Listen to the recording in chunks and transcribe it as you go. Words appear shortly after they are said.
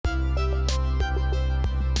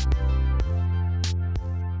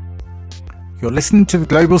You're listening to the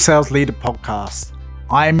Global Sales Leader Podcast.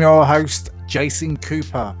 I am your host, Jason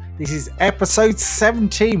Cooper. This is episode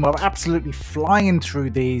 17. We're absolutely flying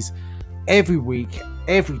through these every week,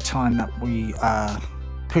 every time that we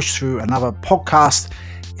push through another podcast.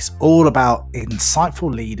 It's all about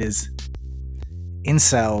insightful leaders in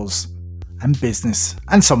sales and business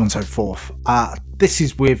and so on and so forth. This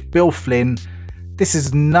is with Bill Flynn. This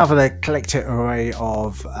is another eclectic array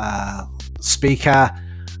of speaker,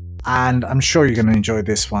 and I'm sure you're going to enjoy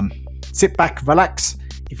this one. Sit back, relax.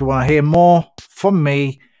 If you want to hear more from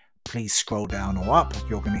me, please scroll down or up.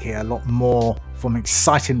 You're going to hear a lot more from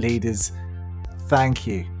exciting leaders. Thank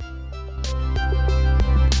you.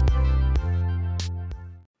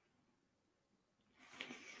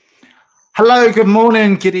 Hello, good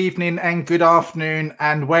morning, good evening, and good afternoon.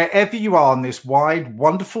 And wherever you are in this wide,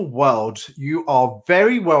 wonderful world, you are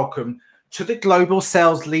very welcome to the Global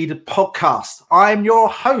Sales Leader Podcast. I'm your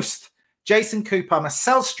host, Jason Cooper. I'm a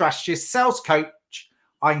sales strategist, sales coach.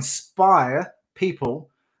 I inspire people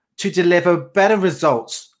to deliver better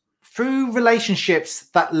results through relationships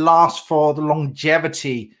that last for the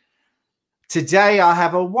longevity. Today, I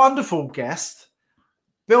have a wonderful guest,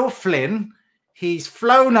 Bill Flynn. He's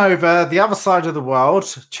flown over the other side of the world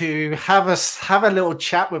to have a little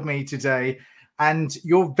chat with me today, and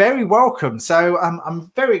you're very welcome. So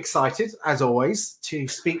I'm very excited, as always, to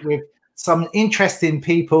speak with some interesting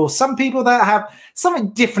people, some people that have something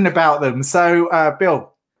different about them. So,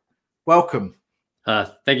 Bill, welcome. Thank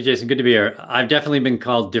you, Jason. Good to be here. I've definitely been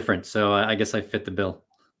called different, so I guess I fit the bill.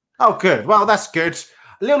 Oh, good. Well, that's good.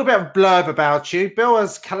 A little bit of blurb about you. Bill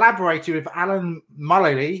has collaborated with Alan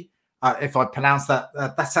Mulally. If I pronounce that,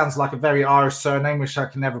 that sounds like a very Irish surname, which I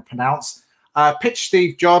can never pronounce. Pitched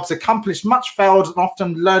Steve Jobs, accomplished much, failed, and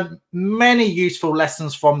often learned many useful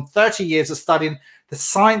lessons from 30 years of studying the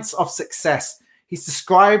science of success. He's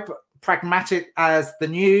described pragmatic as the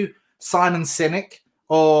new Simon Sinek,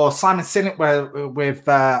 or Simon Sinek with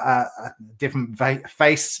a different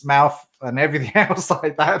face, mouth, and everything else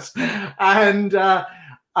like that. And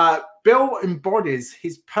Bill embodies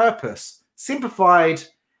his purpose, simplified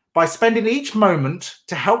by spending each moment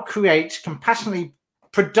to help create compassionately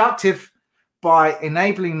productive by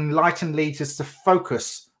enabling enlightened leaders to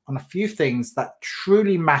focus on a few things that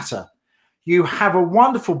truly matter. You have a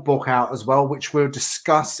wonderful book out as well, which we'll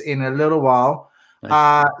discuss in a little while.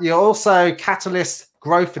 Nice. You're also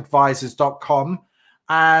catalystgrowthadvisors.com,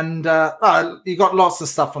 and you got lots of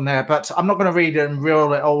stuff on there, but I'm not going to read it and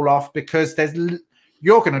reel it all off because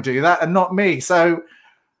you're going to do that and not me. So,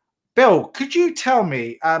 Bill, could you tell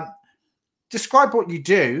me, describe what you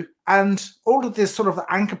do and all of this sort of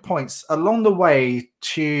anchor points along the way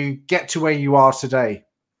to get to where you are today?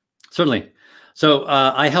 Certainly. So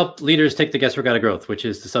I help leaders take the guesswork out of growth, which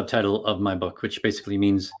is the subtitle of my book, which basically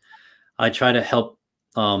means I try to help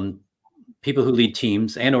people who lead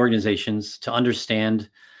teams and organizations to understand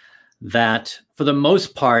that for the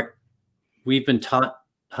most part, we've been taught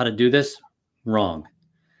how to do this wrong.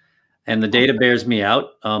 And the data bears me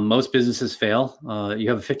out. Most businesses fail. You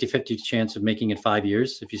have a 50-50 chance of making it 5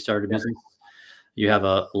 years if you start a business. You have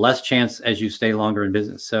a less chance as you stay longer in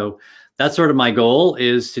business. So that's sort of my goal,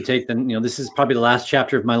 is to take this is probably the last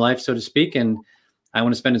chapter of my life, so to speak. And I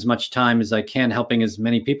want to spend as much time as I can helping as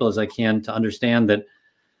many people as I can to understand that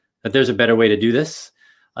there's a better way to do this.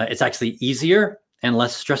 It's actually easier and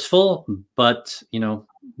less stressful, but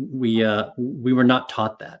we were not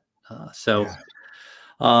taught that.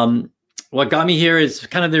 What got me here is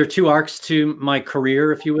kind of, there are two arcs to my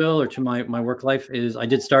career, if you will, or to my work life. Is I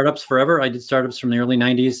did startups forever. I did startups from the early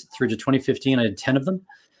 90s through to 2015. I did 10 of them,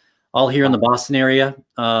 all here in the Boston area.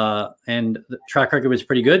 And the track record was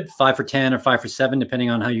pretty good, 5 for 10 or 5 for 7, depending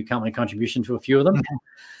on how you count my contribution to a few of them.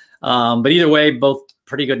 But either way, both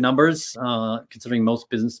pretty good numbers, considering most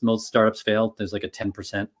startups fail. There's like a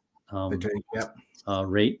 10%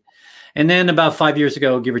 rate. And then about 5 years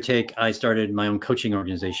ago, give or take, I started my own coaching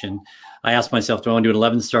organization. I asked myself, do I want to do an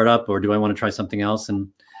 11 startup, or do I want to try something else? And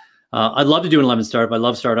I'd love to do an 11 startup. I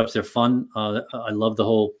love startups. They're fun. I love the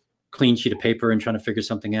whole clean sheet of paper and trying to figure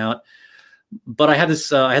something out. But I had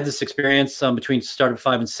this experience between startup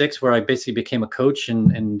 5 and 6 where I basically became a coach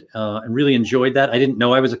and really enjoyed that. I didn't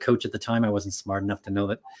know I was a coach at the time. I wasn't smart enough to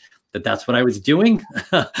know that's what I was doing.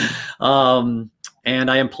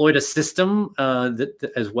 And I employed a system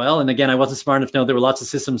as well. And again, I wasn't smart enough to know there were lots of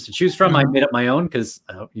systems to choose from. I made up my own because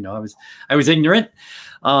I was ignorant.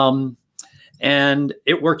 and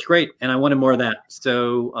it worked great. And I wanted more of that.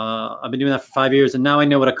 So I've been doing that for 5 years, and now I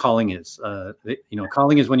know what a calling is.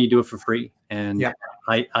 Calling is when you do it for free. And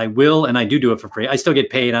I will, and I do it for free. I still get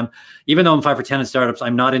paid. Even though I'm 5 for 10 in startups,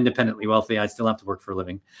 I'm not independently wealthy. I still have to work for a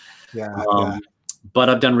living. But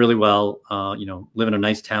I've done really well. Live in a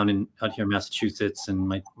nice town out here in Massachusetts, and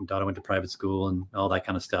my daughter went to private school and all that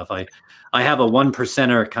kind of stuff. I have a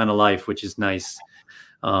 1%er kind of life, which is nice.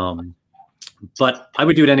 But I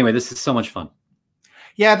would do it anyway. This is so much fun.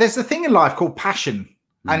 Yeah, there's a thing in life called passion.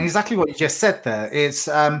 And exactly what you just said there. It's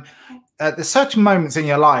there's certain moments in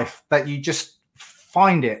your life that you just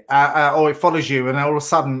find it or it follows you. And all of a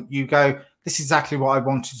sudden you go, this is exactly what I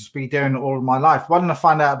wanted to be doing all of my life. Why didn't I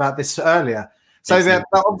find out about this earlier? So that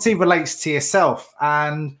obviously relates to yourself.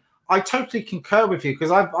 And I totally concur with you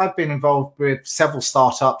because I've been involved with several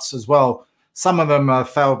startups as well. Some of them have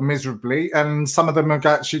failed miserably, and some of them have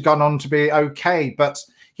actually gone on to be okay. But,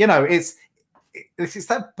 it's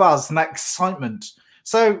that buzz and that excitement.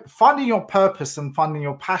 So finding your purpose and finding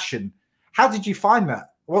your passion, how did you find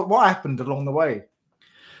that? What happened along the way?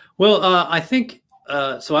 Well, I think,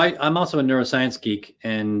 so I'm also a neuroscience geek,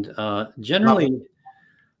 and generally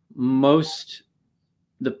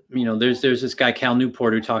there's this guy, Cal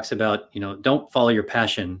Newport, who talks about, don't follow your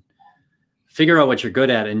passion. Figure out what you're good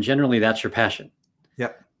at, and generally that's your passion.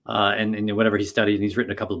 Yep. And whatever he studied, and he's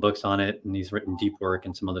written a couple of books on it, and he's written Deep Work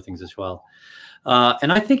and some other things as well.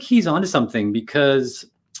 And I think he's onto something because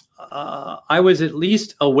I was at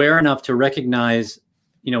least aware enough to recognize,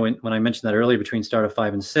 when I mentioned that earlier between startup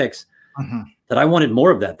 5 and 6, that I wanted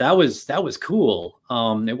more of that. That was cool.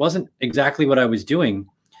 It wasn't exactly what I was doing.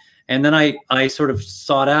 And then I sort of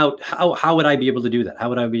sought out how would I be able to do that? How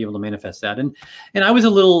would I be able to manifest that? And I was a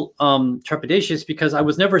little trepidatious because I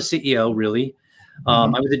was never a CEO, really. I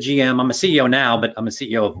was a GM. I'm a CEO now, but I'm a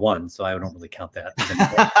CEO of one, so I don't really count that.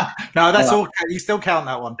 No, that's all. You still count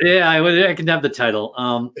that one. Yeah, I can have the title.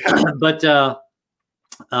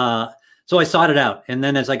 So I sought it out, and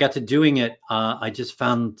then as I got to doing it, I just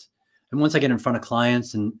found, and once I get in front of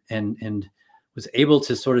clients and was able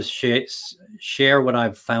to sort of share what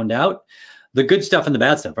I've found out, the good stuff and the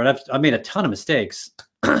bad stuff. Right, I've made a ton of mistakes,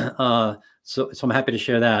 so I'm happy to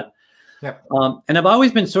share that. Yep. And I've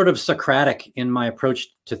always been sort of Socratic in my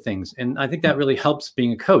approach to things, and I think that really helps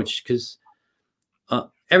being a coach because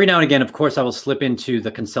every now and again, of course, I will slip into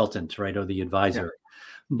the consultant, right, or the advisor.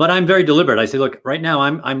 But I'm very deliberate. I say, look, right now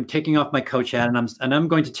I'm taking off my coach hat, and I'm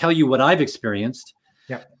going to tell you what I've experienced.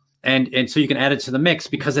 Yeah. And so you can add it to the mix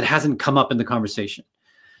because it hasn't come up in the conversation.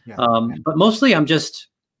 But mostly I'm just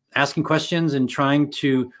asking questions and trying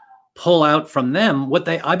to pull out from them what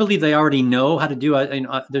I believe they already know how to do.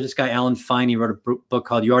 There's this guy, Alan Fine, he wrote a book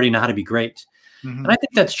called You Already Know How to Be Great. And I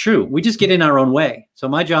think that's true. We just get in our own way. So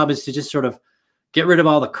my job is to just sort of get rid of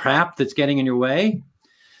all the crap that's getting in your way.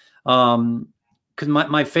 Because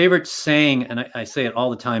my favorite saying, and I say it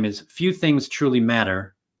all the time, is few things truly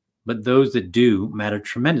matter, but those that do matter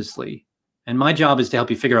tremendously. And my job is to help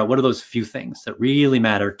you figure out what are those few things that really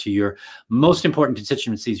matter to your most important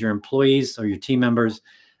constituencies, your employees or your team members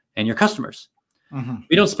and your customers.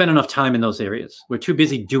 We don't spend enough time in those areas. We're too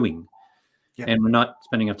busy doing, and we're not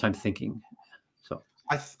spending enough time thinking. So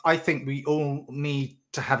I think we all need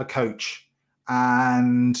to have a coach,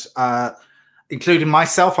 and including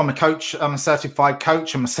myself. I'm a coach. I'm a certified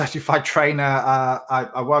coach. I'm a certified trainer.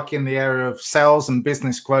 I work in the area of sales and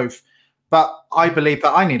business growth, but I believe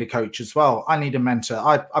that I need a coach as well. I need a mentor.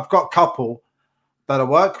 I've got a couple that I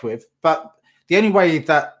work with, but the only way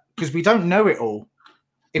that, because we don't know it all.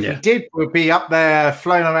 If we did, we'd be up there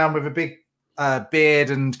floating around with a big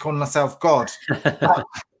beard and calling ourselves God.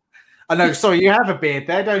 I know. Sorry, you have a beard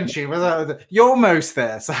there, don't you? You're almost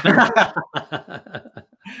there. So.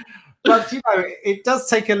 But, it does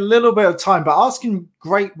take a little bit of time, but asking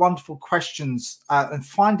great, wonderful questions and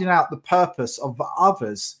finding out the purpose of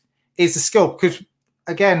others is a skill. Because,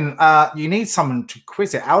 again, you need someone to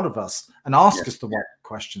quiz it out of us and ask us the right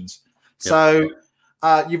questions. So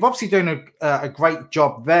you've obviously done a great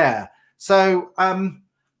job there. So I'm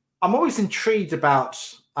always intrigued about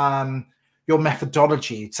your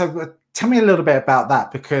methodology. So tell me a little bit about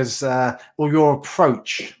that, because or your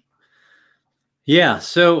approach. Yeah.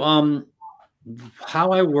 So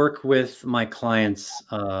how I work with my clients,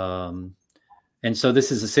 and so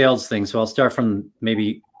this is a sales thing. So I'll start from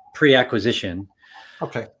maybe pre-acquisition.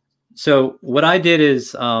 Okay. So what I did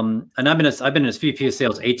is, and I've been a VP of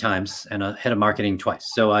sales 8 times and a head of marketing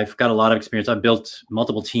twice. So I've got a lot of experience. I've built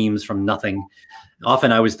multiple teams from nothing.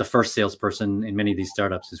 Often I was the first salesperson in many of these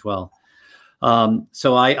startups as well.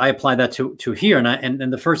 So I apply that to here,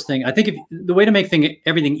 and the first thing I think, the way to make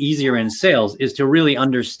everything easier in sales is to really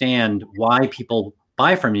understand why people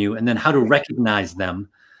buy from you, and then how to recognize them.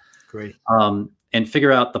 Great. And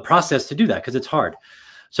figure out the process to do that, because it's hard.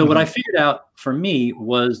 So what I figured out for me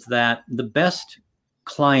was that the best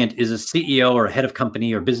client is a CEO or a head of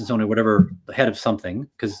company or business owner, whatever, the head of something,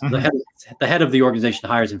 because the head of the organization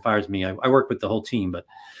hires and fires me. I work with the whole team, but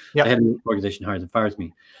the head of the organization hires and fires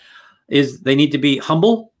me. They need to be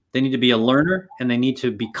humble, they need to be a learner, and they need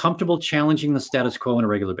to be comfortable challenging the status quo on a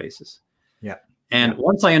regular basis. Yeah. And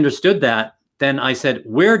once I understood that, then I said,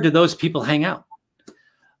 where do those people hang out?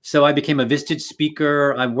 So I became a visited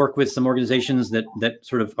speaker. I work with some organizations that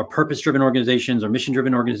sort of are purpose-driven organizations or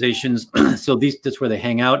mission-driven organizations. So that's where they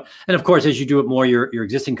hang out. And of course, as you do it more, your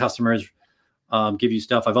existing customers give you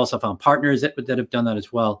stuff. I've also found partners that have done that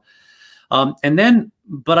as well.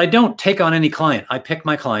 But I don't take on any client. I pick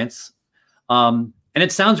my clients. And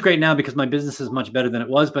it sounds great now because my business is much better than it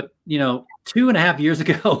was. But 2.5 years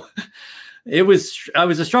ago, I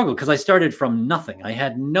was a struggle, because I started from nothing. I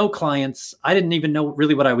had no clients. I didn't even know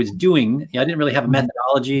really what I was doing. I didn't really have a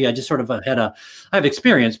methodology. I just sort of I have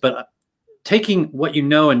experience, but taking what you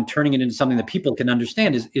know and turning it into something that people can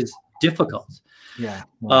understand is difficult. Yeah.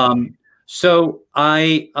 So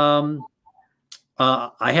I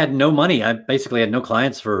had no money. I basically had no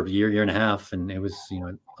clients for a year and a half, and it was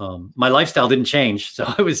my lifestyle didn't change,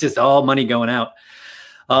 so it was just all money going out.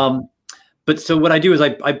 But so what I do is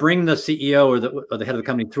I bring the CEO or the head of the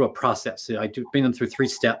company through a process. I do bring them through 3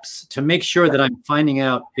 steps to make sure that I'm finding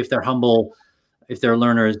out if they're humble, if they're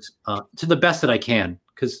learners, to the best that I can,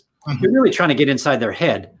 because you're really trying to get inside their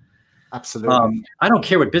head. Absolutely. I don't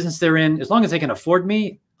care what business they're in. As long as they can afford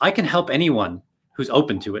me, I can help anyone who's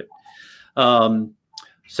open to it.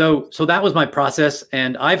 So that was my process.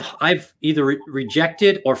 And I've either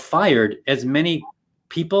rejected or fired as many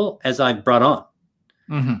people as I've brought on.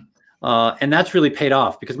 And that's really paid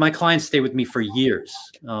off, because my clients stay with me for years.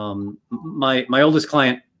 My oldest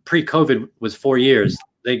client pre-COVID was 4 years.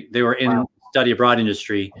 They were in the study abroad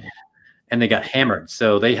industry, and they got hammered.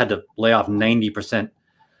 So they had to lay off 90%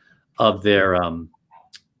 of their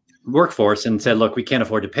workforce and said, look, we can't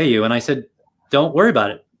afford to pay you. And I said, don't worry about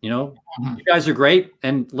it. You guys are great,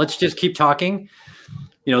 and let's just keep talking.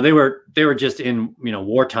 They were just in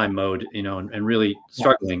wartime mode, and really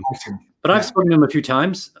struggling. But I've spoken to them a few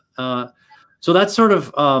times. So that's sort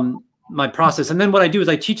of my process. And then what I do is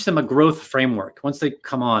I teach them a growth framework. Once they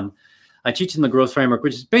come on, I teach them the growth framework,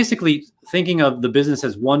 which is basically thinking of the business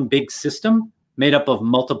as one big system made up of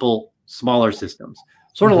multiple smaller systems,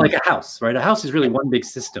 sort of like a house, right? A house is really one big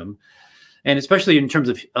system. And especially in terms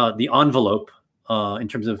of the envelope, in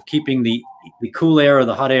terms of keeping the cool air or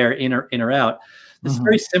the hot air in or out, it's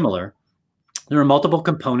very similar. There are multiple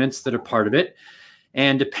components that are part of it.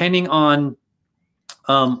 And depending on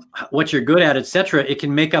what you're good at, et cetera, it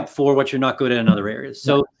can make up for what you're not good at in other areas.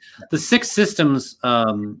 So the 6 systems,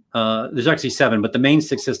 there's actually 7, but the main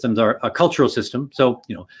 6 systems are a cultural system. So,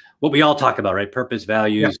 what we all talk about, right? Purpose,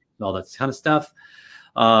 values, all that kind of stuff.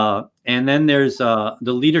 And then there's the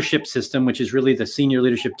leadership system, which is really the senior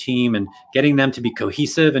leadership team and getting them to be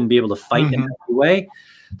cohesive and be able to fight in every way.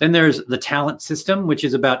 Then there's the talent system, which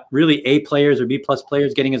is about really A players or B+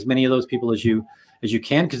 players, getting as many of those people as you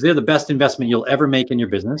can, because they're the best investment you'll ever make in your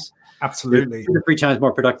business. Absolutely. They're 2 to 3 times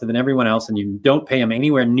more productive than everyone else, and you don't pay them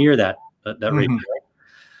anywhere near that rate.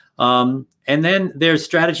 And then there's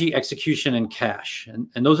strategy, execution, and cash.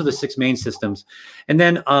 And those are the 6 main systems. And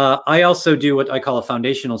then I also do what I call a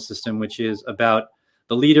foundational system, which is about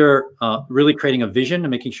the leader really creating a vision and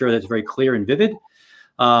making sure that it's very clear and vivid.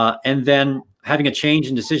 And then having a change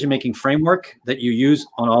in decision-making framework that you use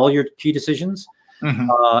on all your key decisions.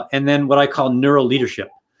 And then what I call neuro leadership,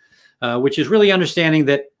 which is really understanding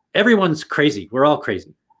that everyone's crazy. We're all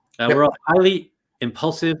crazy. We're all highly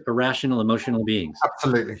impulsive, irrational, emotional beings.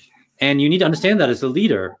 Absolutely. And you need to understand that as a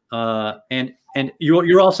leader. And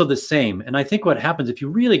you're also the same. And I think what happens if you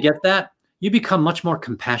really get that, you become much more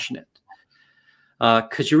compassionate.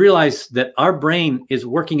 Because you realize that our brain is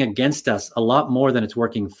working against us a lot more than it's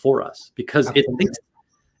working for us, because it thinks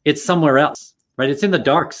it's somewhere else. Right, it's in the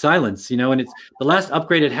dark silence, and it's the last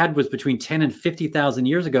upgrade it had was between 10 and 50,000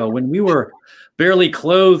 years ago, when we were barely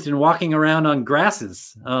clothed and walking around on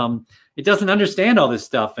grasses. It doesn't understand all this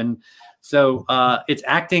stuff, and so it's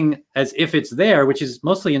acting as if it's there, which is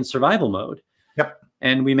mostly in survival mode.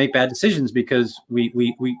 And we make bad decisions because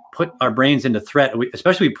we put our brains into threat.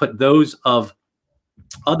 Especially we put those of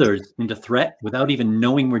others into threat without even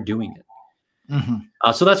knowing we're doing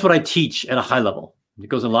it. So that's what I teach at a high level. It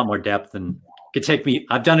goes in a lot more depth, and could take me.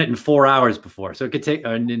 I've done it in 4 hours before, so it could take.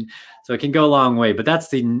 So it can go a long way. But that's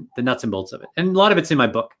the nuts and bolts of it, and a lot of it's in my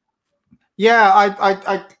book. Yeah,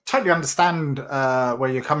 I totally understand where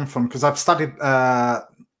you're coming from, because I've studied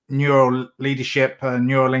neural leadership,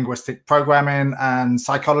 neuro-linguistic programming, and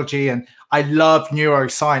psychology, and I love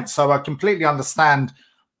neuroscience. So I completely understand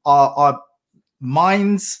our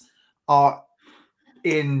minds are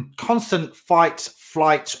in constant fight,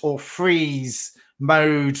 flight, or freeze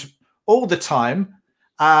mode all the time,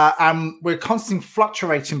 and we're constantly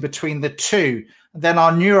fluctuating between the two. Then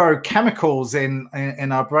our neurochemicals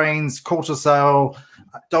in our brains, cortisol,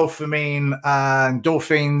 dopamine, and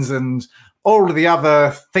endorphins, and all of the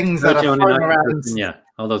other things that are thrown around,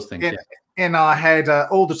 all those things in our head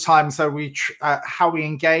all the time. So we how we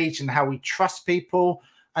engage and how we trust people,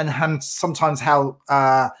 and sometimes how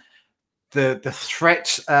the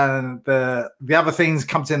threat and the other things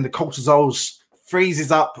comes in. The cortisol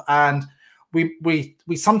freezes up, and we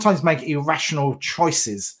sometimes make irrational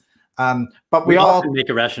choices. But we often make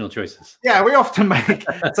irrational choices. Yeah, we often make.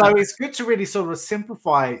 So it's good to really sort of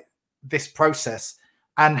simplify this process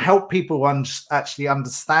and help people actually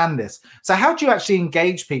understand this. So how do you actually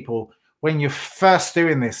engage people when you're first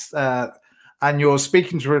doing this and you're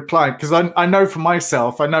speaking to a client? Because I know for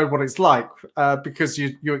myself, I know what it's like because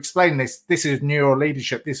you explain this. This is neural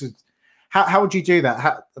leadership. This is how would you do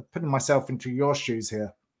that? Putting myself into your shoes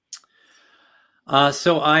here.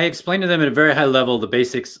 So I explained to them at a very high level the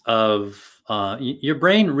basics of your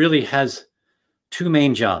brain really has two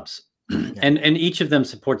main jobs, and each of them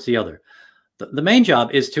supports the other. The main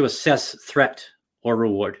job is to assess threat or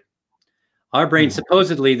reward. Our brain,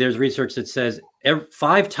 supposedly, there's research that says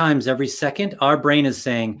 5 times every second, our brain is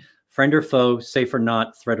saying friend or foe, safe or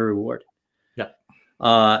not, threat or reward. Yeah.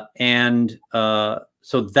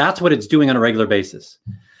 So that's what it's doing on a regular basis.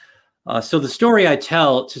 So the story I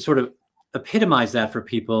tell to sort of epitomize that for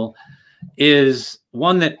people is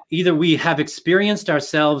one that either we have experienced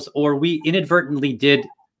ourselves or we inadvertently did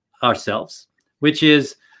ourselves, which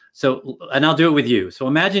is, and I'll do it with you. So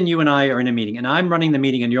imagine you and I are in a meeting and I'm running the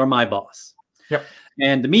meeting and you're my boss. Yep.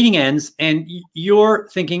 And the meeting ends and you're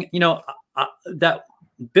thinking, that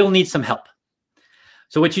Bill needs some help.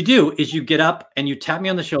 So what you do is you get up and you tap me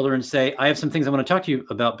on the shoulder and say, I have some things I want to talk to you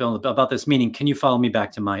about, Bill, about this meeting. Can you follow me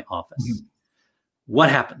back to my office? Mm-hmm. What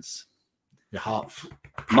happens? Your heart.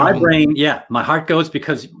 My brain, my heart goes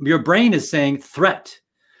because your brain is saying threat.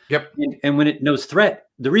 Yep. And when it knows threat,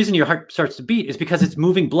 the reason your heart starts to beat is because it's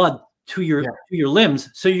moving blood to your limbs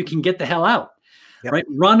so you can get the hell out. Yep. Right?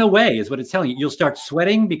 Run away is what it's telling you. You'll start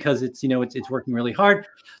sweating because it's working really hard.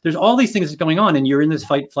 There's all these things going on and you're in this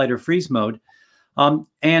fight, flight, or freeze mode.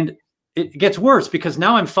 And it gets worse because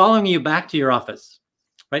now I'm following you back to your office,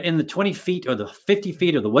 right? In the 20 feet or the 50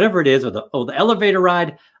 feet or the whatever it is, or the elevator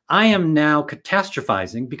ride, I am now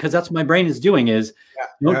catastrophizing because that's what my brain is doing is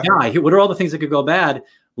don't die. What are all the things that could go bad?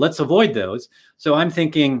 Let's avoid those. So I'm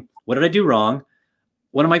thinking, what did I do wrong?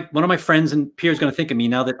 One of my friends and peers going to think of me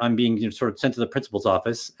now that I'm being sort of sent to the principal's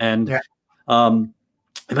office. And am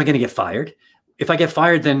I going to get fired? If I get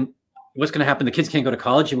fired, then what's going to happen? The kids can't go to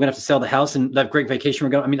college. We're going to have to sell the house and that great vacation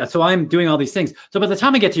we're going. So I'm doing all these things. So by the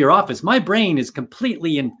time I get to your office, my brain is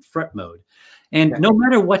completely in threat mode. And no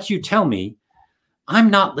matter what you tell me, I'm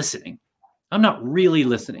not listening. I'm not really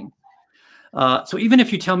listening. So even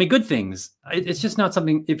if you tell me good things, it's just not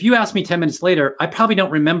something. If you ask me 10 minutes later, I probably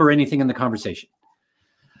don't remember anything in the conversation.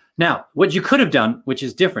 Now, what you could have done, which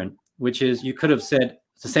is different, which is you could have said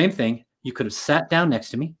it's the same thing. You could have sat down next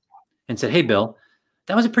to me and said, hey, Bill,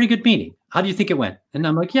 that was a pretty good meeting. How do you think it went? And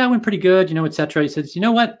I'm like, yeah, it went pretty good, et cetera. He says, you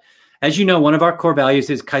know what? As you know, one of our core values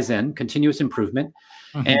is Kaizen, continuous improvement.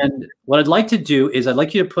 Mm-hmm. And what I'd like to do is I'd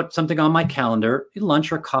like you to put something on my calendar,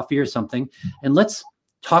 lunch or coffee or something, and let's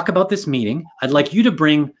talk about this meeting. I'd like you to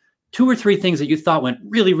bring 2 or 3 things that you thought went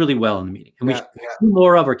really, really well in the meeting. And we should do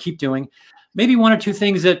more of or keep doing. Maybe 1 or 2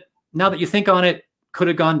 things that now that you think on it could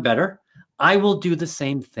have gone better. I will do the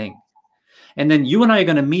same thing. And then you and I are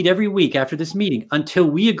going to meet every week after this meeting until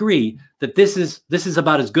we agree that this is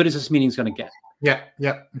about as good as this meeting is going to get.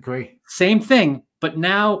 Yeah, agree. Same thing, but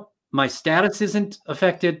now my status isn't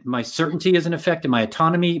affected, my certainty isn't affected, my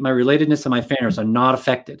autonomy, my relatedness, and my fairness are not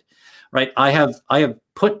affected, right? I have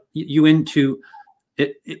put you into,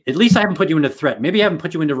 at least I haven't put you into threat. Maybe I haven't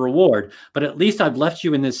put you into reward, but at least I've left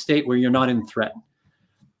you in this state where you're not in threat.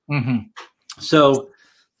 Mm-hmm. So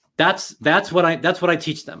that's what I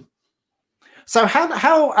teach them. So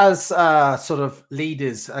how as sort of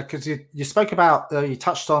leaders, because you spoke about, you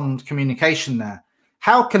touched on communication there.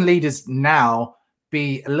 How can leaders now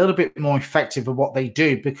be a little bit more effective at what they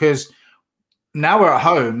do? Because now we're at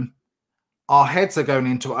home, our heads are going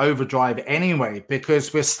into overdrive anyway,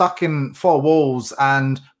 because we're stuck in four walls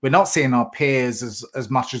and we're not seeing our peers as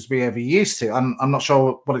much as we ever used to. I'm not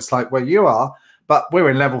sure what it's like where you are, but we're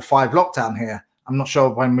in level 5 lockdown here. I'm not sure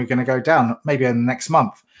when we're going to go down, maybe in the next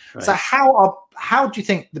month. Right. So how do you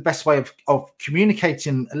think the best way of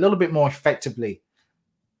communicating a little bit more effectively?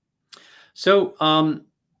 So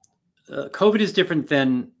COVID is different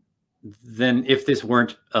than if this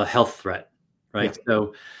weren't a health threat, right? Yeah.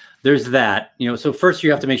 So there's that, so first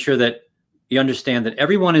you have to make sure that you understand that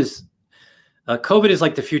everyone is, COVID is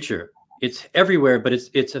like the future. It's everywhere, but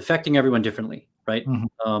it's affecting everyone differently, right?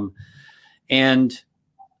 Mm-hmm. And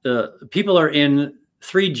people are in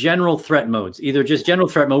 3 general threat modes, either just general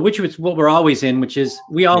threat mode, which is what we're always in, which is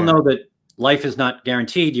we all know that life is not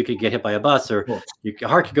guaranteed. You could get hit by a bus or your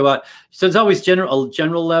heart could go out. So it's always a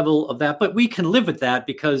general level of that, but we can live with that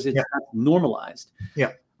because it's not normalized.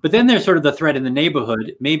 Yeah. But then there's sort of the threat in the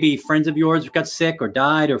neighborhood. Maybe friends of yours got sick or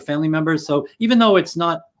died or family members. So even though it's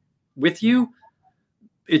not with you,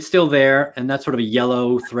 it's still there. And that's sort of a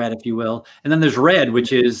yellow threat, if you will. And then there's red,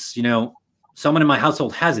 which is, someone in my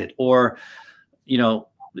household has it, or,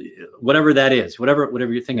 whatever that is, whatever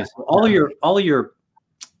your thing is. So all of your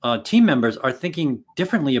team members are thinking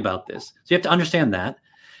differently about this. So you have to understand that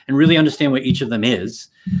and really understand what each of them is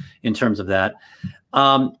in terms of that.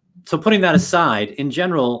 So putting that aside, in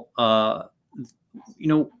general, there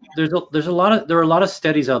are a lot of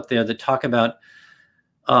studies out there that talk about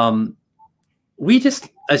we just,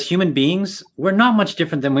 as human beings, we're not much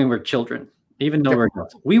different than when we were children, even though we're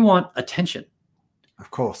adults. We want attention. Of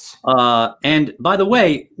course. And by the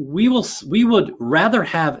way, we would rather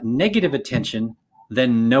have negative attention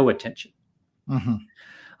than no attention. Mm-hmm.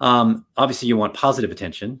 Obviously, you want positive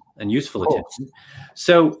attention and useful attention.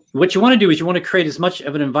 So what you want to do is you want to create as much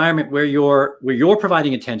of an environment where you're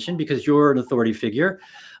providing attention because you're an authority figure.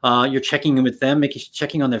 You're checking in with them,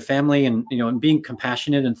 checking on their family, and and being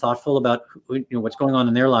compassionate and thoughtful about what's going on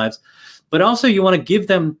in their lives. But also, you want to give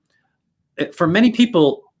them. For many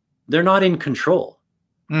people, they're not in control.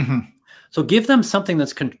 Mm-hmm. So give them something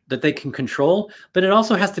that they can control, but it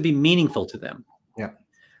also has to be meaningful to them. Yeah.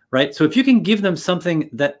 Right. So if you can give them something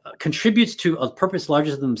that contributes to a purpose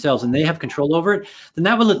larger than themselves and they have control over it, then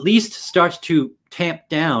that will at least start to tamp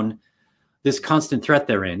down this constant threat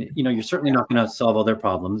they're in. You're certainly not going to solve all their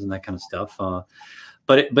problems and that kind of stuff.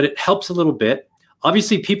 But it helps a little bit.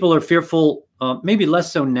 Obviously, people are fearful, maybe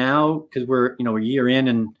less so now because we're a year in,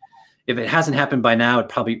 and if it hasn't happened by now, it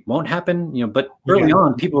probably won't happen. But early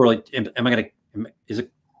on, people were like, is a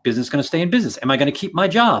business going to stay in business? Am I going to keep my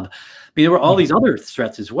job? There were all these other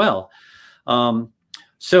threats as well.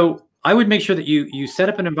 So I would make sure that you set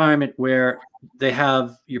up an environment where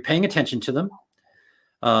you're paying attention to them,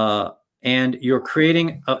 and you're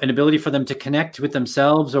creating an ability for them to connect with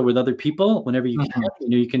themselves or with other people whenever you can.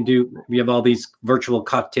 We have all these virtual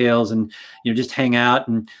cocktails and just hang out,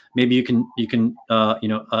 and maybe you can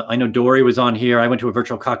I know Dory was on here. I went to a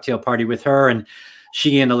virtual cocktail party with her, and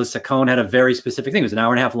she and Alyssa Cohn had a very specific thing. It was an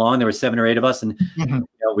hour and a half long. There were 7 or 8 of us, and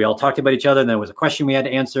we all talked about each other. And there was a question we had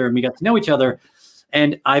to answer, and we got to know each other.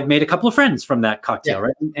 And I've made a couple of friends from that cocktail,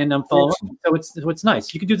 right? And I'm following. So it's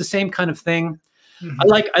nice. You can do the same kind of thing. Mm-hmm.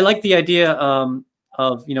 I like the idea of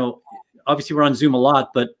obviously we're on Zoom a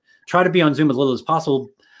lot, but try to be on Zoom as little as possible.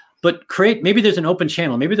 But maybe there's an open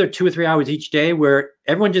channel. Maybe there are 2 or 3 hours each day where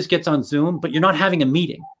everyone just gets on Zoom, but you're not having a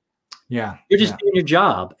meeting. Yeah. You're just doing your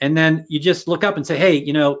job. And then you just look up and say, hey,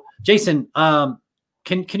 Jason,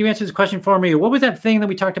 can you answer this question for me? Or what was that thing that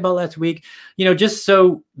we talked about last week? Just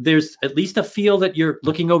so there's at least a feel that you're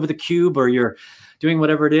looking over the cube or you're doing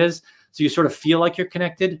whatever it is. So you sort of feel like you're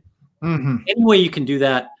connected. Mm-hmm. Any way you can do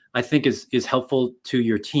that, I think is helpful to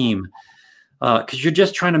your team. Because you're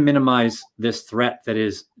just trying to minimize this threat that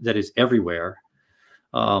is everywhere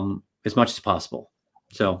as much as possible.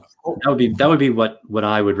 So that would be what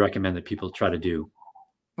I would recommend that people try to do.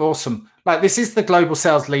 Awesome. This is the Global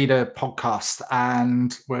Sales Leader podcast,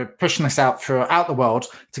 and we're pushing this out throughout the world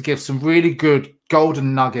to give some really good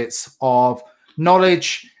golden nuggets of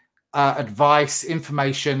knowledge, advice,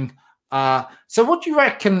 information. So what do you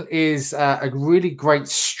reckon is a really great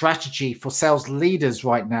strategy for sales leaders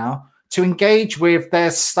right now to engage with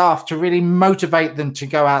their staff to really motivate them to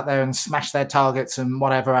go out there and smash their targets and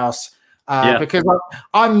whatever else? Because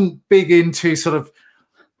I'm big into sort of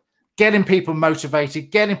getting people motivated,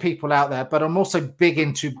 getting people out there, but I'm also big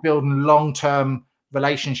into building long-term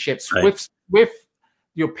relationships with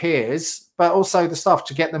your peers, but also the staff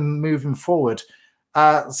to get them moving forward.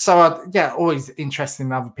 Always interested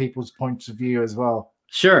in other people's points of view as well.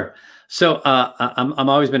 Sure. So I'm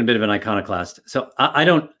always been a bit of an iconoclast. So I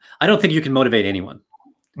don't think you can motivate anyone.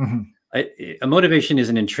 Mm-hmm. a motivation is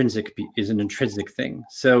an intrinsic thing.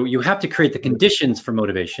 So you have to create the conditions for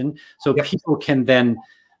motivation so people can then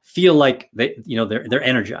feel like they're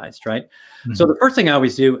energized, right? So the first thing I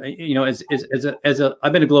always do,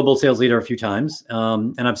 I've been a global sales leader a few times,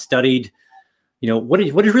 and I've studied, what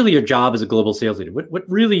is really your job as a global sales leader? What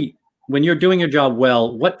really, when you're doing your job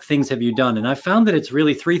well, what things have you done? And I found that it's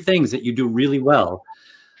really 3 things that you do really well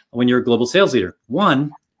when you're a global sales leader.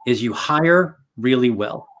 One is you hire really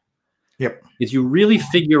well. Is you really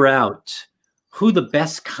figure out who the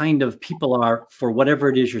best kind of people are for whatever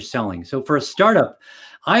it is you're selling. So for a startup,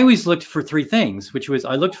 I always looked for 3 things, which was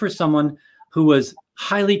I looked for someone who was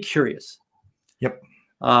highly curious.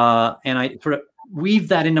 And I sort of weave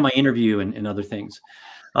that into my interview and other things.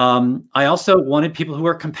 I also wanted people who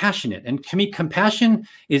are compassionate. And to me, compassion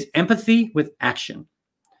is empathy with action,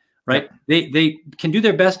 right? They can do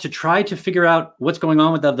their best to try to figure out what's going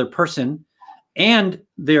on with the other person, and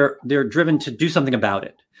they're driven to do something about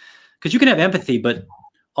it. Because you can have empathy, but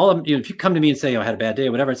if you come to me and say, I had a bad day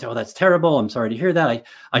or whatever, I say, oh, that's terrible. I'm sorry to hear that.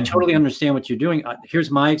 I totally understand what you're doing. Here's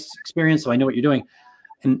my experience, so I know what you're doing.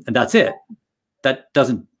 And that's it. That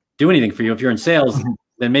doesn't do anything for you. If you're in sales,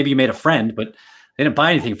 then maybe you made a friend, but they didn't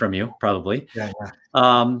buy anything from you, probably.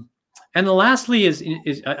 And the lastly is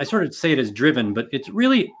I sort of say it as driven, but it's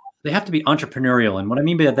really, they have to be entrepreneurial. And what I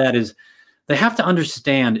mean by that is they have to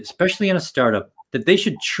understand, especially in a startup, that they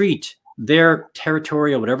should treat their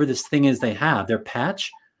territory or whatever this thing is they have, their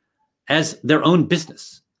patch, as their own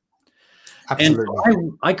business. Absolutely. And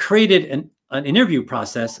so I created an interview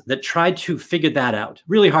process that tried to figure that out.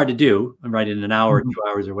 Really hard to do, right, in an hour, 2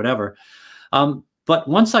 hours or whatever. But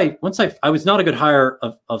once I was not a good hire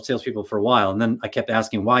of salespeople for a while, and then I kept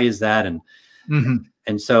asking, why is that?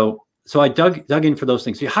 And so I dug in for those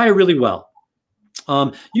things. So you hire really well.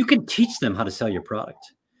 You can teach them how to sell your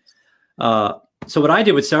product. So what I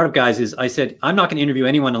did with startup guys is I said, I'm not going to interview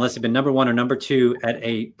anyone unless they've been number 1 or number 2 at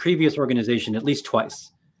a previous organization at least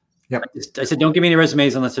twice. I said, don't give me any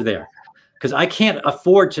resumes unless they're there, because I can't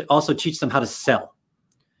afford to also teach them how to sell.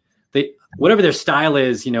 Whatever their style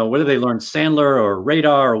is, whether they learn Sandler or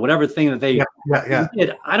Radar or whatever thing that they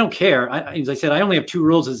did, I don't care. As I said, I only have 2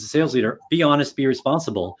 rules as a sales leader: be honest, be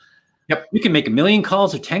responsible. You can make 1 million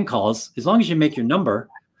calls or 10 calls as long as you make your number.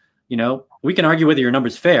 We can argue whether your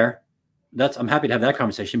number's fair. I'm happy to have that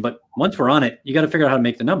conversation. But once we're on it, you got to figure out how to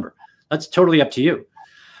make the number. That's totally up to you.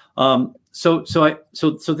 So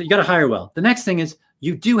you got to hire well. The next thing is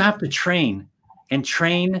you do have to train and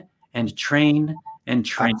train and train and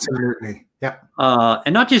train. Absolutely.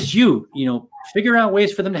 And not just you, figure out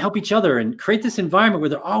ways for them to help each other and create this environment where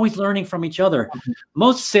they're always learning from each other.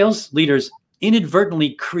 Most sales leaders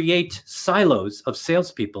inadvertently create silos of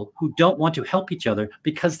salespeople who don't want to help each other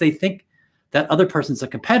because they think that other person's a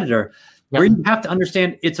competitor. Where you have to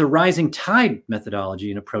understand it's a rising tide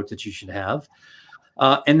methodology and approach that you should have.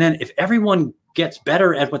 And then if everyone gets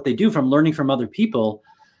better at what they do from learning from other people,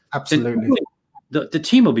 absolutely, the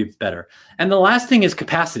team will be better. And the last thing is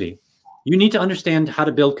capacity. You need to understand how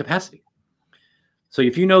to build capacity. So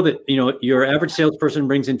if you know that your average salesperson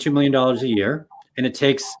brings in $2 million a year, and it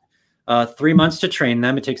takes 3 months to train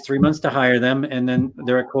them, it takes 3 months to hire them, and then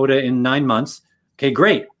they're at quota in 9 months. Okay,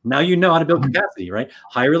 great. Now you know how to build capacity, right?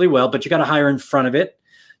 Hire really well, but you got to hire in front of it.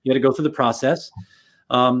 You got to go through the process.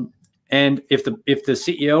 And if the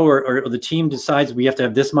CEO or the team decides we have to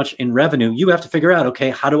have this much in revenue, you have to figure out,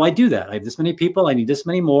 okay, how do I do that? I have this many people, I need this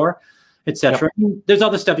many more, etc. There's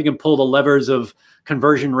other stuff you can pull, the levers of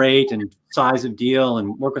conversion rate and size of deal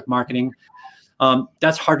and work with marketing.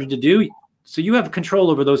 That's harder to do. So you have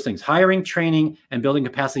control over those things: hiring, training, and building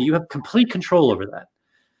capacity. You have complete control over that.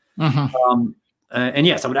 And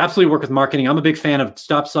yes, I would absolutely work with marketing. I'm a big fan of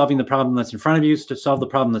stop solving the problem that's in front of you to solve the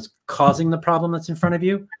problem that's causing the problem that's in front of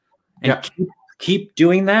you. And keep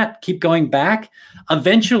doing that. Keep going back.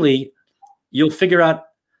 Eventually, you'll figure out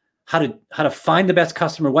how to find the best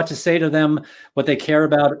customer, what to say to them, what they care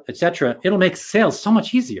about, etc. It'll make sales so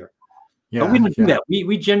much easier. But we don't do that.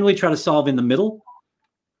 We generally try to solve in the middle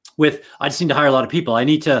with, I just need to hire a lot of people. I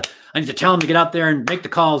need to tell them to get out there and make the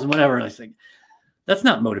calls and whatever. And I think that's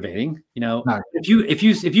not motivating. No. If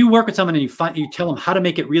you work with someone and you tell them how to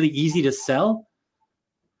make it really easy to sell,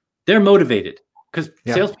 they're motivated, because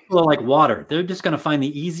salespeople are like water. They're just going to find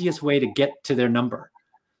the easiest way to get to their number.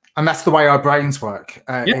 And that's the way our brains work.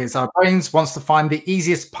 Is our brains wants to find the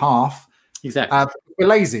easiest path. Exactly. We're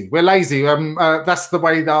lazy. That's the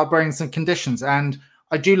way that our brains are conditioned. And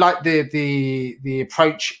I do like the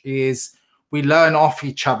approach is we learn off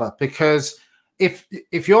each other, because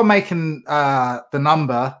if you're making the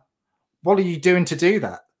number, what are you doing to do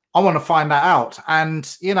that? I want to find that out.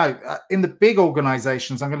 And, you know, in the big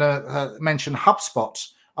organizations, I'm going to mention HubSpot.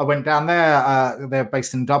 I went down there. They're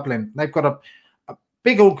based in Dublin. They've got a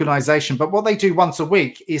big organization, but what they do once a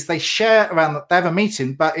week is they share around, they have a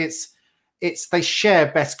meeting, but they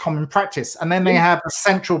share best common practice. And then they have a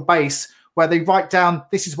central base where they write down,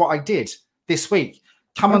 this is what I did this week.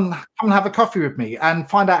 Come and have a coffee with me and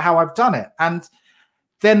find out how I've done it. And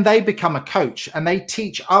then they become a coach and they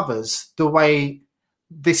teach others the way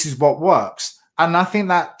this is what works. And I think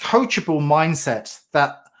that coachable mindset,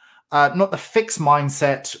 that not the fixed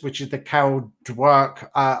mindset, which is the Carol Dweck,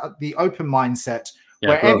 the open mindset,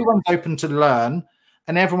 where everyone's open to learn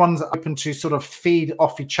and everyone's open to sort of feed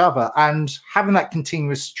off each other. And having that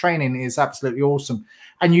continuous training is absolutely awesome.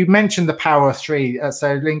 And you mentioned the power of three.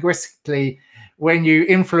 So linguistically, when you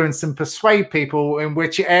influence and persuade people in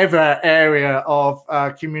whichever area of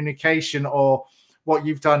communication or what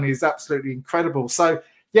you've done is absolutely incredible. So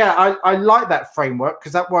yeah, I like that framework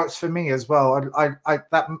because that works for me as well. I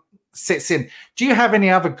that sits in. Do you have any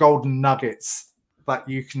other golden nuggets that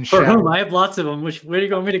you can share? For whom? I have lots of them. Where do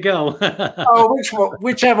you want me to go?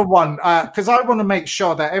 Whichever one, because I want to make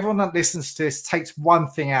sure that everyone that listens to this takes one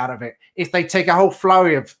thing out of it. If they take a whole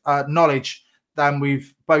flurry of knowledge, then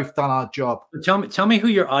we've both done our job. Tell me who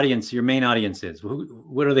your main audience is.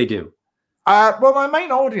 What do they do? Well, my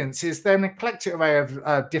main audience is they're an eclectic array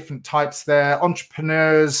of different types. They're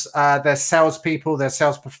entrepreneurs, they're salespeople, they're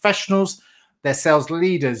sales professionals, they're sales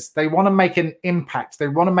leaders. They want to make an impact. They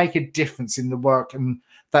want to make a difference in the work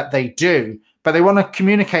that they do, but they want to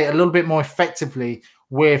communicate a little bit more effectively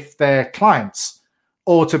with their clients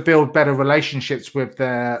or to build better relationships with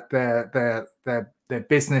their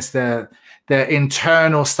business, their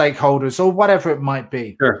internal stakeholders, or whatever it might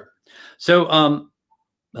be. Sure. So,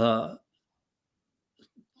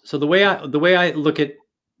 so the way I look at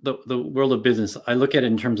the world of business, I look at it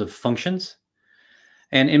in terms of functions.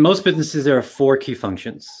 And in most businesses, there are 4 key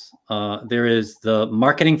functions. There is the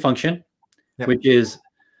marketing function, which is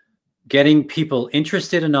getting people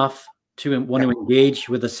interested enough to want to engage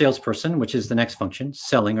with a salesperson, which is the next function,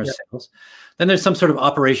 selling or sales. Then there's some sort of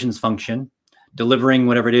operations function, delivering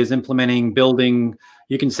whatever it is, implementing, building.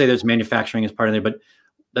 You can say there's manufacturing as part of there, but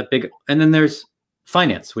that big. And then there's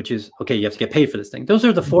finance, which is, okay, you have to get paid for this thing. Those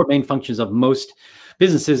are the 4 main functions of most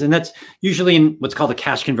businesses. And that's usually in what's called a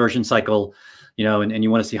cash conversion cycle, you know, and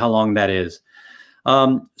you want to see how long that is.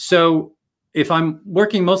 So if I'm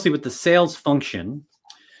working mostly with the sales function,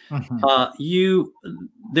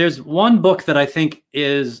 there's one book that I think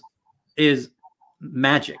is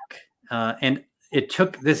magic. And it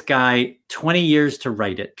took this guy 20 years to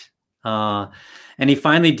write it. And he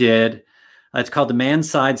finally did. It's called The Man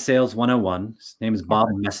Side Sales 101. His name is Bob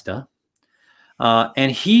Mesta.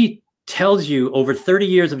 And he tells you over 30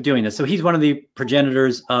 years of doing this. So he's one of the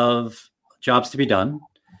progenitors of Jobs to be Done.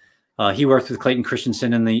 He worked with Clayton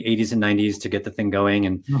Christensen in the 80s and 90s to get the thing going.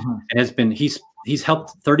 And he's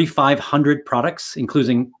helped 3,500 products,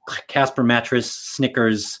 including Casper Mattress,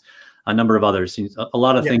 Snickers, a number of others, a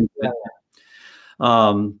lot of things.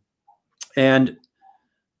 And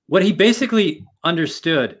what he basically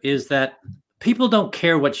understood is that people don't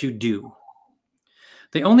care what you do.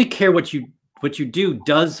 They only care what you do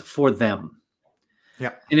does for them.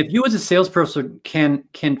 Yeah. And if you as a salesperson can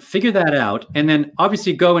figure that out, and then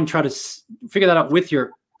obviously go and try to figure that out with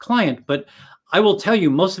your client. But I will tell you,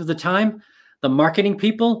 most of the time, the marketing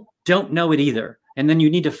people don't know it either. And then you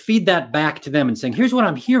need to feed that back to them and saying, here's what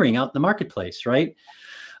I'm hearing out in the marketplace, right?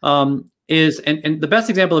 And the best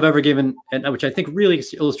example I've ever given, and which I think really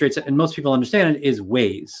illustrates it, and most people understand it, is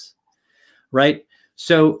Waze, right?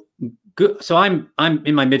 So I'm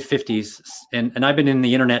in my mid 50s, and I've been in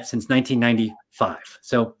the internet since 1995.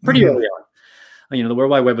 So pretty early on. You know, the World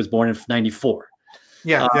Wide Web was born in 94.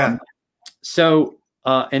 So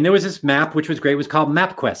and there was this map which was great. It was called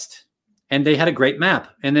MapQuest, and they had a great map.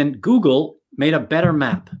 And then Google made a better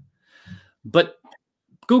map, but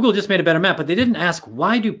Google just made a better map, but they didn't ask,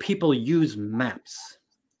 why do people use maps?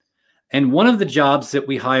 And one of the jobs that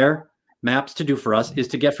we hire maps to do for us is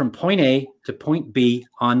to get from point A to point B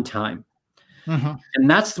on time. And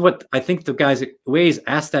that's what I think the guys at Waze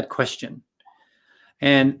asked that question.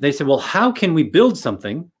 And they said, well, how can we build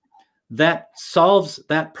something that solves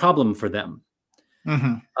that problem for them?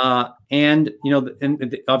 And, you know,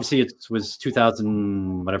 and obviously it was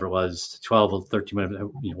 2000, whatever it was, 12 or 13, whatever,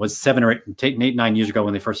 you know, it was 7 or 8, 9 years ago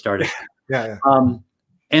when they first started.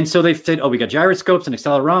 And so they said, oh, we got gyroscopes and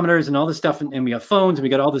accelerometers and all this stuff. And we got phones and we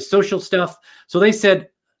got all this social stuff. So they said,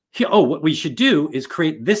 oh, what we should do is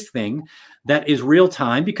create this thing that is real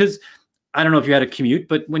time, because I don't know if you had a commute,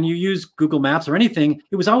 but when you use Google Maps or anything,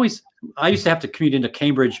 it was always, I used to have to commute into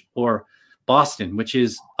Cambridge or Boston, which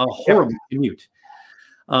is a horrible commute.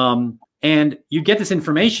 And you get this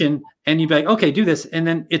information and you'd be like, okay, do this. And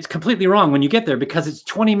then it's completely wrong when you get there because it's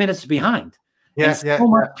 20 minutes behind. And so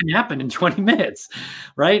much can happen in 20 minutes,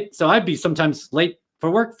 right? So I'd be sometimes late for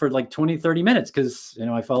work for like 20, 30 minutes because, you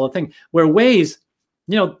know, I follow a thing. Where Waze,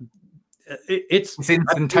 you know, it's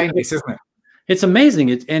instantaneous, isn't it? It's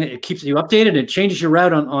amazing. And it keeps you updated. It changes your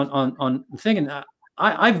route on the thing. And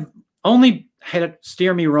I've only had it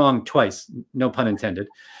steer me wrong twice, no pun intended.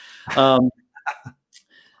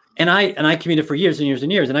 And I commuted for years and years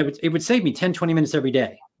and years, and it would save me 10, 20 minutes every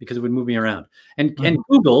day because it would move me around. And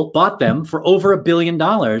Google bought them for over $1 billion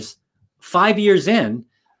 5 years in.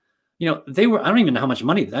 You know, I don't even know how much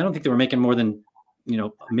money. I don't think they were making more than, you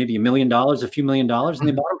know, maybe $1 million, a few $1 million, and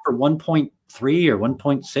they bought them for 1.3 or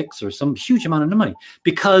 1.6 or some huge amount of money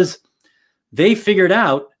because they figured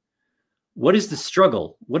out what is the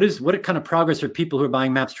struggle, what kind of progress are people who are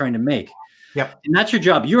buying maps trying to make. Yep. And that's your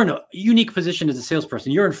job. You're in a unique position as a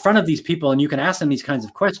salesperson. You're in front of these people and you can ask them these kinds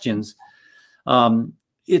of questions.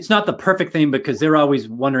 It's not the perfect thing because they're always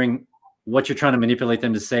wondering what you're trying to manipulate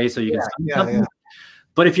them to say so you can say something.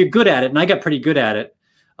 But if you're good at it, and I got pretty good at it,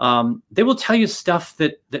 they will tell you stuff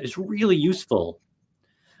that is really useful.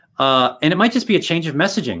 And it might just be a change of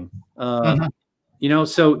messaging. You know,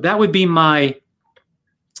 so that would be my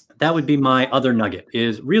other nugget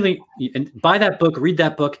is really buy that book, read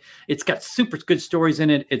that book. It's got super good stories in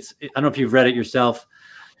it. I don't know if you've read it yourself.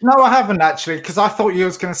 No, I haven't actually, because I thought you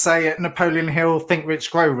was going to say Napoleon Hill, Think Rich,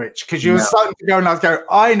 Grow Rich, because you were starting to go and I was going,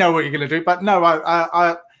 I know what you're going to do, but no,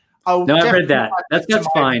 I've read that. That's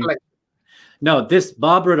fine. No,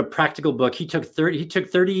 Bob wrote a practical book. He took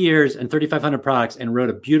 30 years and 3,500 products and wrote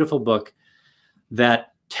a beautiful book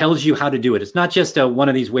that tells you how to do it. It's not just one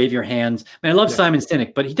of these wave your hands. I mean, I love Simon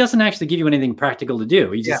Sinek, but he doesn't actually give you anything practical to do.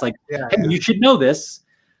 He's just like, hey, you should know this.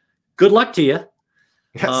 Good luck to you.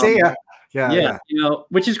 See ya. Yeah. You know,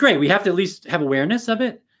 which is great. We have to at least have awareness of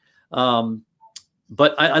it.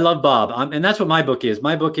 But I love Bob. And that's what my book is.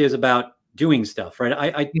 My book is about doing stuff, right?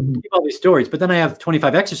 I keep all these stories, but then I have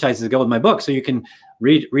 25 exercises to go with my book. So you can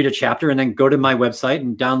read a chapter and then go to my website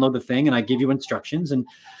and download the thing. And I give you instructions and,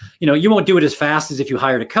 you know, you won't do it as fast as if you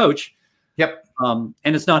hired a coach. Yep. And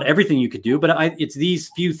it's not everything you could do, but it's these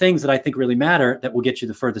few things that I think really matter that will get you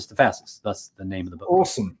the furthest, the fastest. That's the name of the book.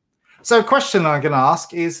 Awesome. So a question I'm going to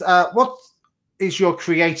ask is, what is your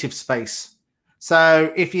creative space?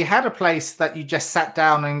 So if you had a place that you just sat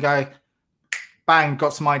down and go, bang,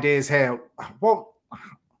 got some ideas here.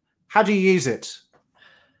 How do you use it?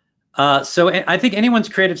 So I think anyone's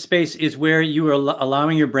creative space is where you are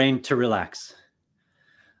allowing your brain to relax.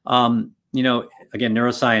 You know, again,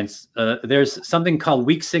 neuroscience, there's something called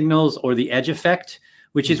weak signals or the edge effect,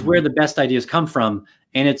 which is where the best ideas come from.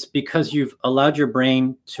 And it's because you've allowed your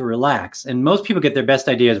brain to relax. And most people get their best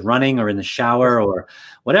ideas running or in the shower or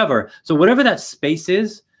whatever. So whatever that space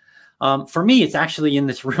is, for me, it's actually in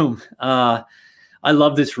this room. I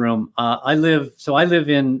love this room. I live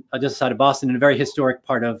in just outside of Boston in a very historic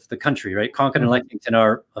part of the country, right? Concord and Lexington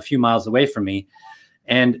are a few miles away from me.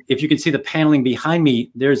 And if you can see the paneling behind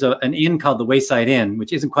me, there's an inn called the Wayside Inn,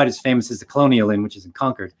 which isn't quite as famous as the Colonial Inn, which is in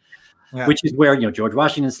Concord, which is where, you know, George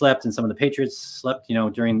Washington slept and some of the patriots slept, you know,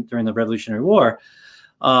 during the Revolutionary War.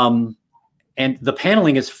 And the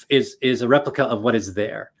paneling is a replica of what is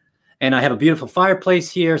there. And I have a beautiful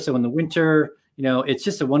fireplace here. So in the winter, you know, it's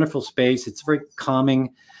just a wonderful space. It's very calming.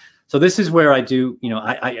 So this is where I do, you know,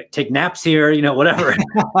 I take naps here, you know, whatever.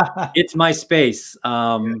 It's my space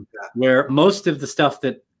where most of the stuff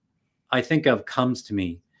that I think of comes to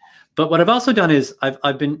me. But what I've also done is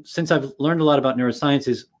since I've learned a lot about neuroscience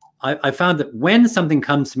is I found that when something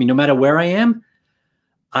comes to me, no matter where I am,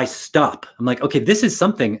 I stop. I'm like, okay, this is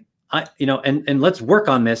something and let's work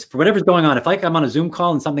on this for whatever's going on. If I'm on a Zoom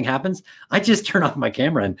call and something happens, I just turn off my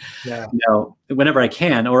camera and, you know, whenever I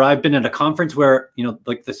can, or I've been at a conference where, you know,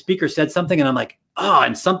 like the speaker said something and I'm like,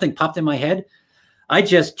 and something popped in my head. I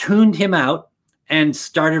just tuned him out and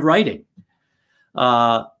started writing. You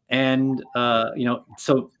know,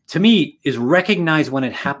 so to me is recognize when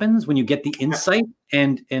it happens, when you get the insight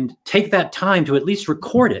and take that time to at least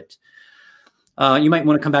record it. You might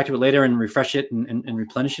want to come back to it later and refresh it and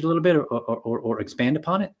replenish it a little bit or expand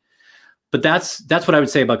upon it. But that's what I would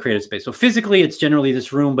say about creative space. So physically, it's generally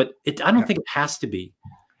this room, but I don't think it has to be.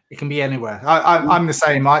 It can be anywhere. I'm the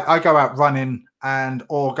same. I go out running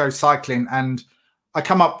or go cycling and I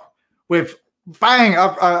come up with, bang,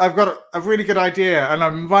 I've got a really good idea and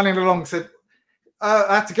I'm running along. So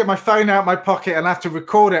I have to get my phone out of my pocket and I have to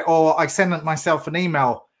record it, or I send myself an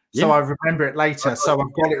email so Yeah. I remember it later. So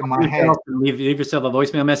I've got it in my head. Leave yourself a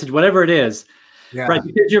voicemail message, whatever it is. Yeah. Right,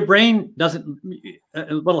 because your brain doesn't.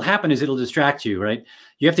 What'll happen is it'll distract you. Right,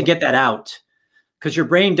 you have to get that out because your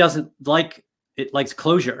brain doesn't like it. Likes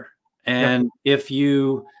closure, and if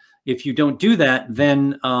you don't do that,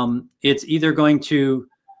 then it's either going to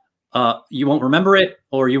you won't remember it,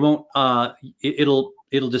 or you won't. It'll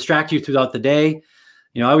distract you throughout the day.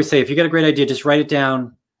 You know, I always say if you get a great idea, just write it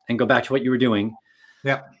down and go back to what you were doing.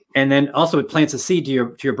 Yeah. And then also it plants a seed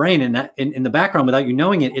to your brain, and that in the background, without you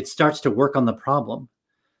knowing it, it starts to work on the problem.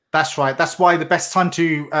 That's right. That's why the best time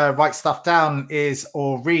to write stuff down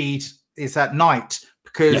or read is at night,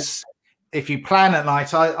 because if you plan at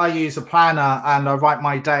night, I use a planner and I write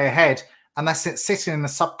my day ahead, and that's it sitting in the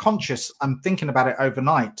subconscious. I'm thinking about it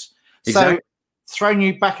overnight. Exactly. So throwing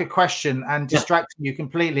you back a question and distracting you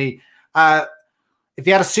completely. If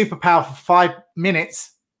you had a superpower for 5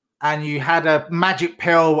 minutes and you had a magic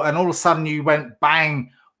pill and all of a sudden you went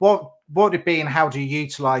bang, what would it be and how do you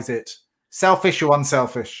utilize it? Selfish or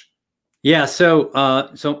unselfish? Yeah. So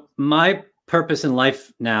my purpose in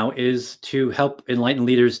life now is to help enlighten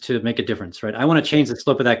leaders to make a difference, right? I want to change the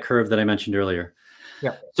slope of that curve that I mentioned earlier.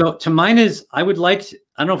 Yeah. So to mine is, I would like to,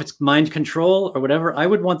 I don't know if it's mind control or whatever. I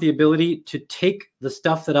would want the ability to take the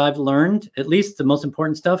stuff that I've learned, at least the most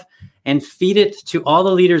important stuff, and feed it to all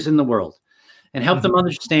the leaders in the world and help them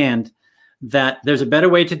understand that there's a better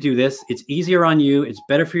way to do this. It's easier on you. It's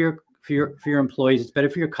better for your employees. It's better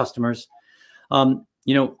for your customers. You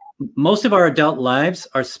know, most of our adult lives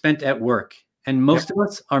are spent at work, and most of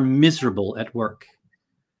us are miserable at work.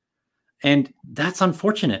 And that's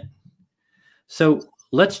unfortunate. So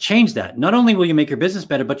let's change that. Not only will you make your business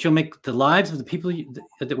better, but you'll make the lives of the people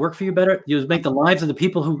that work for you better. You'll make the lives of the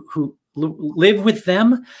people who live with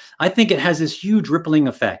them. I think it has this huge rippling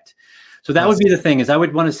effect. So that would be the thing, is I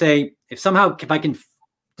would want to say, if I can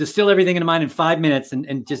distill everything into mine in 5 minutes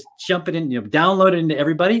and just jump it in, download it into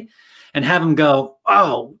everybody and have them go,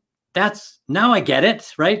 oh, now I get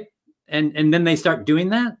it. Right. And then they start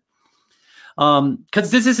doing that.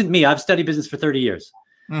 Because this isn't me. I've studied business for 30 years.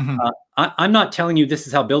 I'm not telling you this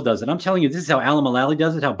is how Bill does it. I'm telling you this is how Alan Mulally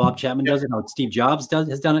does it, how Bob Chapman does it, how Steve Jobs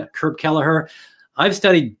has done it, Herb Kelleher. I've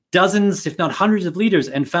studied dozens, if not hundreds of leaders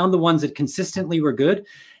and found the ones that consistently were good.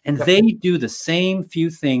 And they do the same few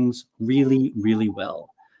things really, really well.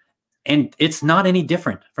 And it's not any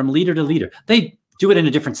different from leader to leader. They do it in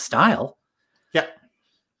a different style. Yeah.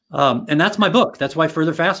 And that's my book. That's why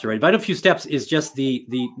Further Faster, right? Vital Few Steps is just the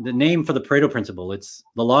name for the Pareto principle. It's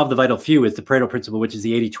the law of the vital few is the Pareto principle, which is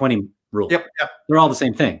the 80-20 rule. Yep. They're all the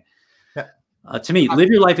same thing. To me, live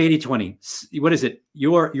your life 80-20. What is it?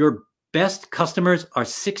 Your best customers are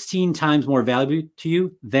 16 times more valuable to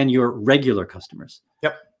you than your regular customers.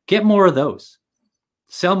 Yep. Get more of those.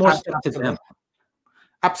 Sell more stuff to them.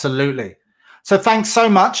 Absolutely. So thanks so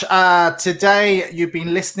much. Today, you've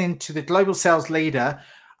been listening to the Global Sales Leader.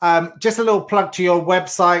 Just a little plug to your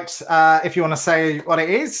website, if you want to say what it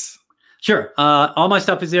is. Sure. All my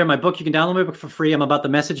stuff is there. My book, you can download my book for free. I'm about the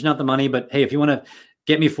message, not the money. But hey, if you want to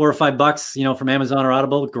get me $4 or $5, from Amazon or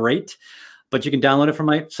Audible, great. But you can download it from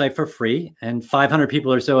my site for free. And 500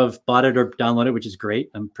 people or so have bought it or downloaded it, which is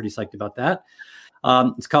great. I'm pretty psyched about that.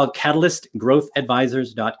 It's called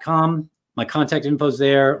catalystgrowthadvisors.com. My contact info is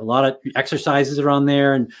there. A lot of exercises are on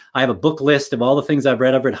there. And I have a book list of all the things I've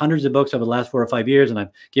read. I've read hundreds of books over the last 4 or 5 years, and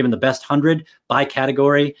I've given the best 100 by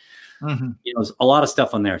category. There's a lot of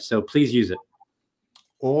stuff on there. So please use it.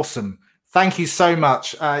 Awesome. Thank you so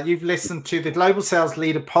much. You've listened to the Global Sales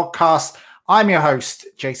Leader podcast. I'm your host,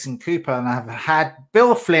 Jason Cooper, and I've had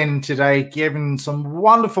Bill Flynn today giving some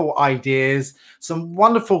wonderful ideas, some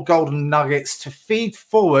wonderful golden nuggets to feed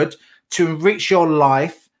forward to enrich your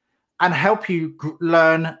life and help you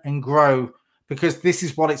learn and grow, because this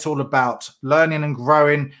is what it's all about, learning and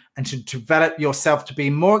growing and to develop yourself to be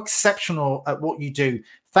more exceptional at what you do.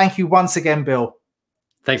 Thank you once again, Bill.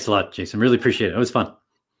 Thanks a lot, Jason. Really appreciate it. It was fun.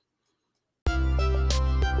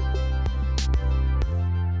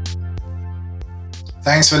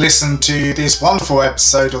 Thanks for listening to this wonderful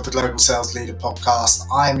episode of the Global Sales Leader podcast.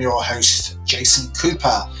 I'm your host, Jason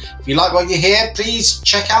Cooper. If you like what you hear, please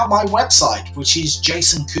check out my website, which is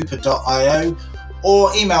jasoncooper.io,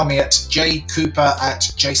 or email me at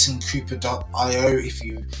jcooper@jasoncooper.io if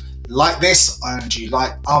you like this and you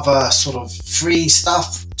like other sort of free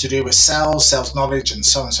stuff to do with sales knowledge, and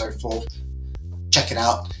so on and so forth. Check it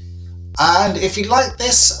out. And if you like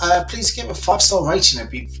this, please give a 5-star rating.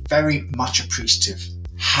 It'd be very much appreciative.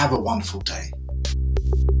 Have a wonderful day.